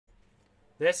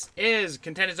This is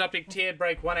Contenders Optic Tiered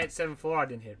Break 1874. I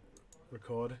didn't hit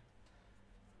record.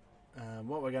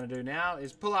 What we're going to do now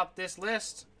is pull up this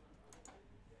list,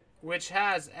 which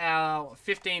has our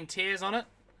 15 tiers on it.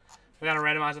 We're going to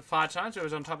randomize it 5 times.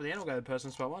 Whoever's on top of the end, we'll go to person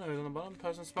spot 1. Whoever's on the bottom,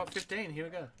 person spot 15. Here we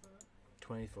go.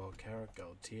 24 karat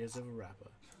gold tiers of a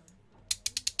wrapper.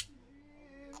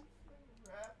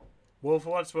 Well, for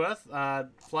what it's worth,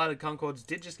 Flighted Concords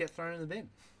did just get thrown in the bin.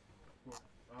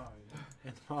 Oh, yeah.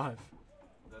 And 5.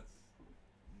 That's...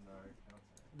 No, can't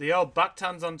say. The old buck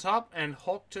tons on top and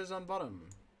hawkters on bottom.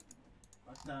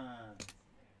 Buck tons.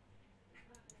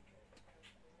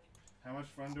 How much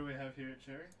fun do we have here at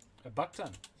Cherry? A buck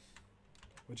ton.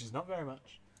 Which is not very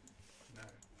much.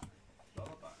 No.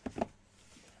 $1.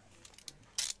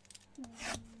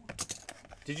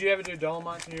 Did you ever do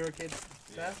Dolomite when you were a kid,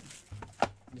 Yeah. Dad?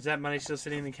 Is that money still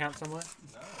sitting in the account somewhere?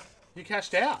 No. You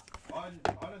cashed out. I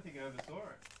don't think I ever saw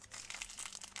it.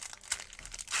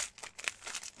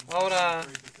 Old, 3%. I never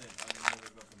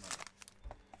got the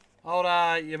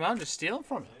money. Your mum just stealing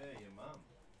from you. Yeah, your mum.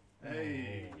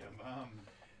 Hey, your mum.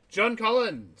 John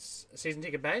Collins, season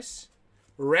ticket base.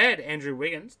 Red, Andrew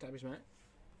Wiggins, Tabby's mate.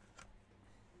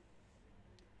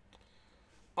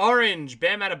 Orange,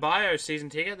 Bam Adebayo, season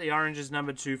ticket. The orange is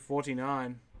number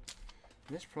 249.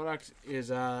 This product is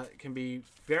can be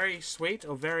very sweet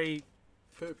or very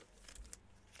poop.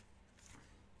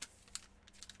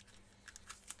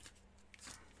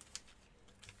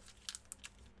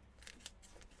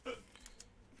 And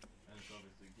it's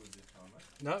obviously good this time,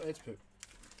 mate. No, it's poop.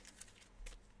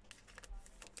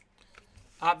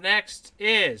 Up next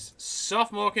is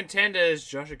Sophomore Contenders,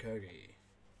 Josh Okogie.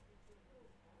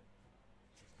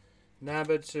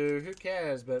 Number 2, who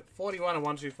cares? But 41 and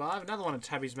 125. Another one of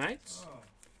Tabby's mates.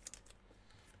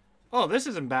 Oh, this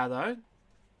isn't bad though.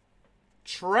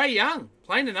 Trey Young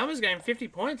playing the numbers game, 50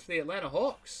 points for the Atlanta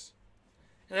Hawks.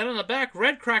 And then on the back,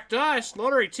 red cracked ice,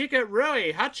 lottery ticket,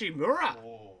 Rui Hachimura.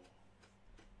 Oh,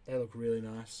 They look really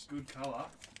nice. good colour.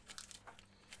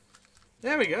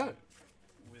 There we go.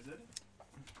 Wizard.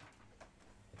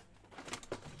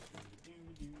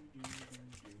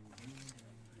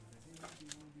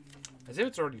 As if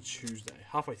it's already Tuesday,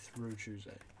 halfway through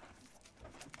Tuesday.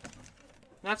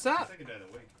 That's that. Second day of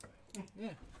the week. Yeah.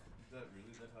 Is that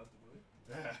really that hard to believe?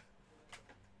 Yeah.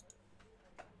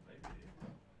 Maybe it is.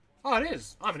 Oh, it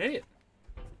is. I'm an idiot.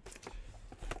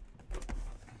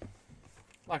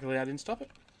 Luckily, I didn't stop it.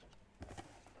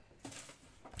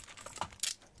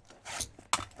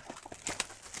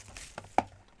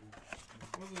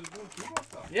 Was it a toolbox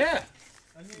stuff? Yeah.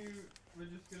 I knew we're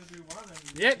just going to do one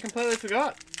and... Yeah, completely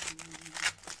forgot.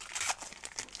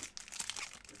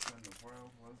 It's when the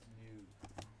world was new.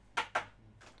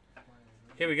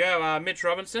 Here we go. Mitch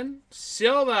Robinson.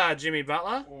 Silver, Jimmy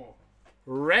Butler. Oh,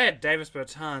 Red, Davis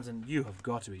Bertans. And you have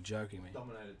got to be joking me.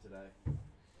 dominated today.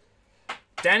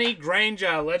 Danny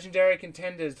Granger, Legendary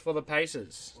Contenders for the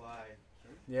Pacers. Why?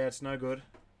 Yeah, it's no good.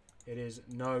 It is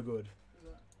no good.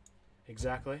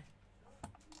 Exactly.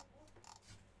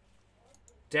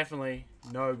 Definitely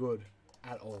no good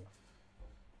at all.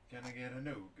 Gonna get a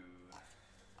no good.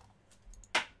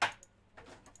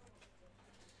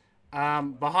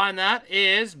 Behind that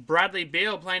is Bradley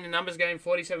Beal playing the numbers game,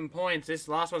 47 points. This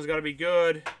last one's got to be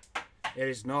good. It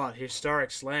is not.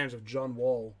 Historic slams of John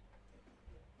Wall.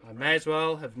 I may as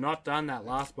well have not done that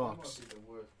last box. That might be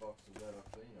the worst box of that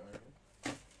I've seen, I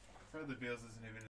reckon. Bradley Beals is